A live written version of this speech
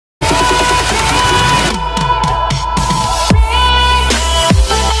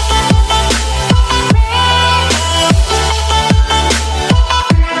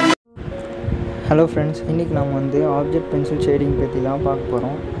Hello friends, இன்றைக்கி நம்ம வந்து ஆப்ஜெக்ட் பென்சில் ஷேடிங் பற்றி தான் பார்க்க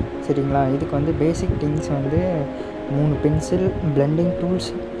போகிறோம். சரிங்களா? இதுக்கு வந்து பேசிக் திங்ஸ் வந்து 3 பென்சில், பிளெண்டிங் டூல்ஸ்,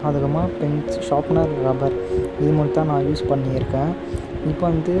 அதுக்கப்புறமா ஷார்ப்னர், ரப்பர், இது மட்டும் தான் நான் யூஸ் பண்ணியிருக்கேன். இப்போ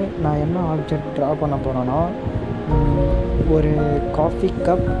வந்து நான் என்ன ஆப்ஜெக்ட் ட்ரா பண்ண போகிறேன்னா, ஒரு காஃபி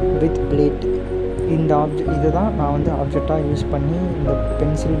கப் வித் பிளேட். இதை தான் நான் வந்து ஆப்ஜெக்டாக யூஸ் பண்ணி இந்த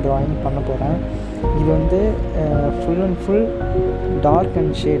பென்சில் ட்ராயிங் பண்ண போகிறேன். இது வந்து full and full dark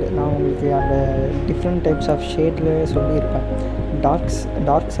and shade. நான் உங்களுக்கு அந்த டிஃப்ரெண்ட் டைப்ஸ் ஆஃப் ஷேடில் சொல்லியிருப்பேன்.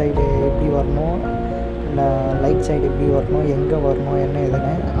 டார்க் சைடு எப்படி வரணும், லைட் சைடு எப்படி வரணும், எங்கே வரணும், என்ன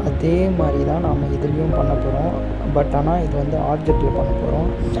இதுன்னு அதே மாதிரி தான் நாம் இதுலேயும் பண்ண போகிறோம். பட் ஆனால் இது வந்து ஆப்ஜெக்டில் பண்ண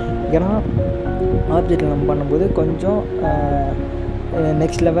போகிறோம். ஏன்னா ஆப்ஜெக்டில் நம்ம பண்ணும்போது கொஞ்சம்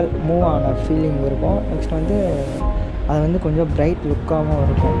நெக்ஸ்ட் லெவல் மூவ் ஆன ஃபீலிங் இருக்கும். நெக்ஸ்ட் வந்து அது வந்து கொஞ்சம் பிரைட் லுக்காகவும்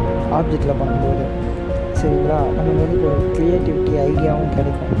இருக்கும் ஆப்ஜெக்டில் பண்ணும்போது. சரிங்களா? நமக்கு வந்து ஒரு க்ரியேட்டிவிட்டி ஐடியாவும்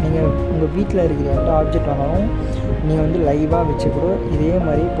கிடைக்கும். நீங்கள் உங்கள் வீட்டில் இருக்கிற எந்த ஆப்ஜெக்ட் வேணாலும் நீங்கள் வந்து லைவாக வச்சு கூட இதே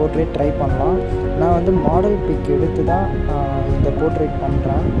மாதிரி போர்ட்ரேட் ட்ரை பண்ணலாம். நான் வந்து மாடல் பிக் எடுத்து தான் இந்த போர்ட்ரேட்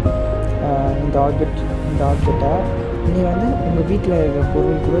பண்ணுறேன். இந்த ஆப்ஜெக்டை நீங்கள் வந்து உங்கள் வீட்டில் இருக்கிற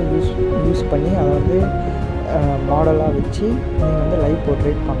பொருள் கூட யூஸ் பண்ணி அதை வந்து மாடலாக வச்சு நீங்கள் வந்து லைவ்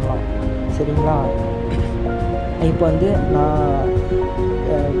போர்ட்ரேட் பண்ணலாம். சரிங்களா? இப்போ வந்து நான்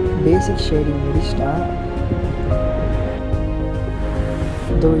பேசிக் ஷேடிங் முடிச்சிட்டேன்.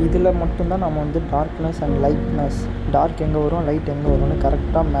 இதில் மட்டும்தான் நம்ம வந்து டார்க்னஸ் அண்ட் லைட்னஸ், டார்க் எங்கே வரும், லைட் எங்கே வரும்னு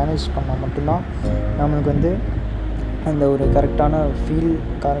கரெக்டாக மேனேஜ் பண்ணால் மட்டும்தான் நம்மளுக்கு வந்து அந்த ஒரு கரெக்டான ஃபீல்,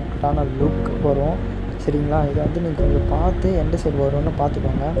 கரெக்டான லுக் வரும். சரிங்களா? இதை வந்து நீங்கள் கொஞ்சம் பார்த்து எந்த சைடு வரும்னு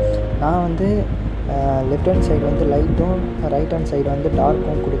பார்த்துக்கோங்க. நான் வந்து லெஃப்ட் ஹேண்ட் சைடு வந்து லைட்டும், ரைட் ஹேண்ட் சைடு வந்து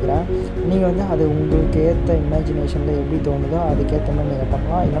டார்க்கும் கொடுக்குறேன். நீங்கள் வந்து அது உங்களுக்கு ஏற்ற இமேஜினேஷனில் எப்படி தோணுதோ அதுக்கேற்ற மாதிரி நீங்கள்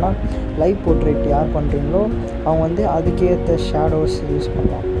பண்ணலாம். இல்லைனா லைவ் போர்ட்ரேட் யார் பண்ணுறீங்களோ அவங்க வந்து அதுக்கேற்ற ஷேடோஸ் யூஸ்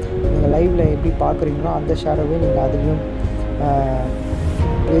பண்ணலாம். நீங்கள் லைவில் எப்படி பார்க்குறீங்களோ அந்த ஷேடோவே நீங்கள் அதுலேயும்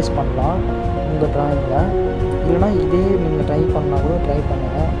ப்ளேஸ் பண்ணலாம் உங்கள் ட்ராயிங்கில். இல்லைனா இதே நீங்கள் ட்ரை பண்ணால் கூட ட்ரை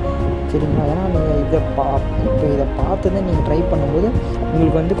பண்ணுங்கள். சரிங்களா? ஏன்னா நீங்கள் இப்போ இதை பார்த்து தான் நீங்கள் ட்ரை பண்ணும்போது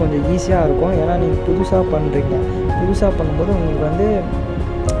உங்களுக்கு வந்து கொஞ்சம் ஈஸியாக இருக்கும். ஏன்னா நீங்கள் புதுசாக பண்ணும்போது உங்களுக்கு வந்து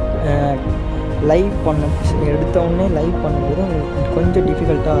எடுத்தோடனே லைவ் பண்ணும்போது உங்களுக்கு கொஞ்சம்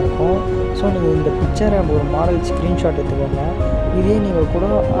டிஃபிகல்ட்டாக இருக்கும். ஸோ நீங்கள் இந்த பிக்சரை ஒரு மாடல் ஸ்க்ரீன்ஷாட் எடுத்துக்கோங்க. இதே நீங்கள் கூட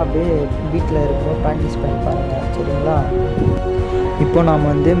அப்படியே வீட்டில் இருக்கிறோம் ப்ராக்டிஸ் பண்ணி பாருங்கள். சரிங்களா? இப்போ நாம்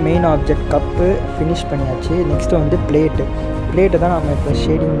வந்து மெயின் ஆப்ஜெக்ட் கப்பு ஃபினிஷ் பண்ணியாச்சு. நெக்ஸ்ட்டு வந்து பிளேட்டை தான் நம்ம இப்போ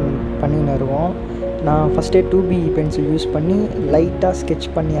ஷேடிங் பண்ணின்னு இருக்கோம். நான் ஃபஸ்ட்டே 2B பென்சில் யூஸ் பண்ணி லைட்டாக ஸ்கெட்ச்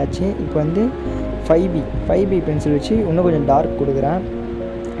பண்ணியாச்சு. இப்போ வந்து 5B பென்சில் வச்சு இன்னும் கொஞ்சம் டார்க் கொடுக்குறேன்.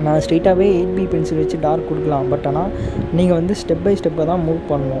 நான் ஸ்ட்ரெயிட்டாகவே 8B பென்சில் வச்சு டார்க் கொடுக்கலாம். பட் ஆனால் நீங்கள் வந்து ஸ்டெப் பை ஸ்டெப்பாக தான் மூவ்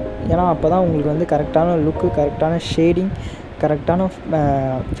பண்ணணும். ஏன்னா அப்போ தான் உங்களுக்கு வந்து கரெக்டான லுக்கு, கரெக்டான ஷேடிங், கரெக்டான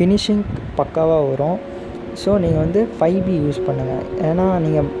ஃபினிஷிங் பக்காவாக வரும். ஸோ நீங்கள் வந்து 5B யூஸ் பண்ணுங்கள். ஏன்னா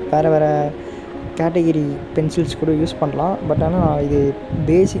நீங்கள் வேறு கேட்டகிரி பென்சில்ஸ் கூட யூஸ் பண்ணலாம். பட் ஆனால் இது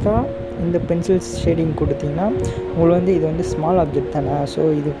பேசிக்காக இந்த பென்சில்ஸ் ஷேடிங் கொடுத்தீங்கன்னா உங்களுக்கு வந்து இது வந்து ஸ்மால் ஆப்ஜெக்ட் தானே. ஸோ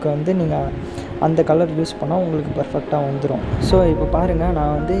இதுக்கு வந்து நீங்கள் அந்த கலர் யூஸ் பண்ணால் உங்களுக்கு பர்ஃபெக்டாக வந்துடும். ஸோ இப்போ பாருங்கள்,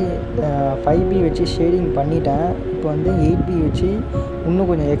 நான் வந்து 5B வச்சு ஷேடிங் பண்ணிட்டேன். இப்போ வந்து 8B வச்சு இன்னும்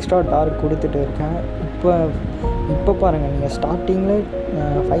கொஞ்சம் எக்ஸ்ட்ரா டார்க் கொடுத்துட்டு இருக்கேன். இப்போ பாருங்கள், நீங்கள் ஸ்டார்டிங்கில்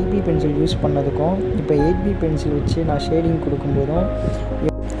 5B பென்சில் யூஸ் பண்ணதுக்கும் இப்போ 8B பென்சில் வச்சு நான் ஷேடிங் கொடுக்கும்போதும்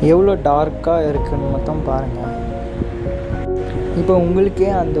எவ்வளோ டார்க்காக இருக்குதுன்னு மட்டும் பாருங்கள். இப்போ உங்களுக்கே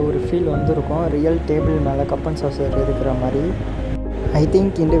அந்த ஒரு ஃபீல் வந்திருக்கும், ரியல் டேபிள் மேலே கப் அண்ட் சாசர் இருக்கிற மாதிரி. ஐ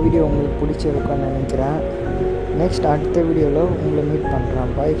திங்க் இந்த வீடியோ உங்களுக்கு பிடிச்சிருக்குன்னு நினைக்கிறேன். நெக்ஸ்ட் அடுத்த வீடியோவில் உங்களை மீட்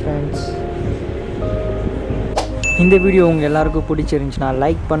பண்ணுறேன். Bye friends. இந்த வீடியோ உங்கள் எல்லாருக்கும் பிடிச்சிருந்துச்சுன்னா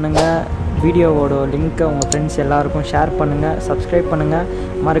லைக் பண்ணுங்கள். வீடியோவோட லிங்க்கை உங்கள் ஃப்ரெண்ட்ஸ் எல்லாருக்கும் ஷேர் பண்ணுங்கள். சப்ஸ்கிரைப் பண்ணுங்கள்.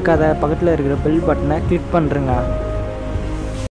 மறக்காத பக்கத்தில் இருக்கிற பெல் பட்டனை கிளிக் பண்ணுறேங்க.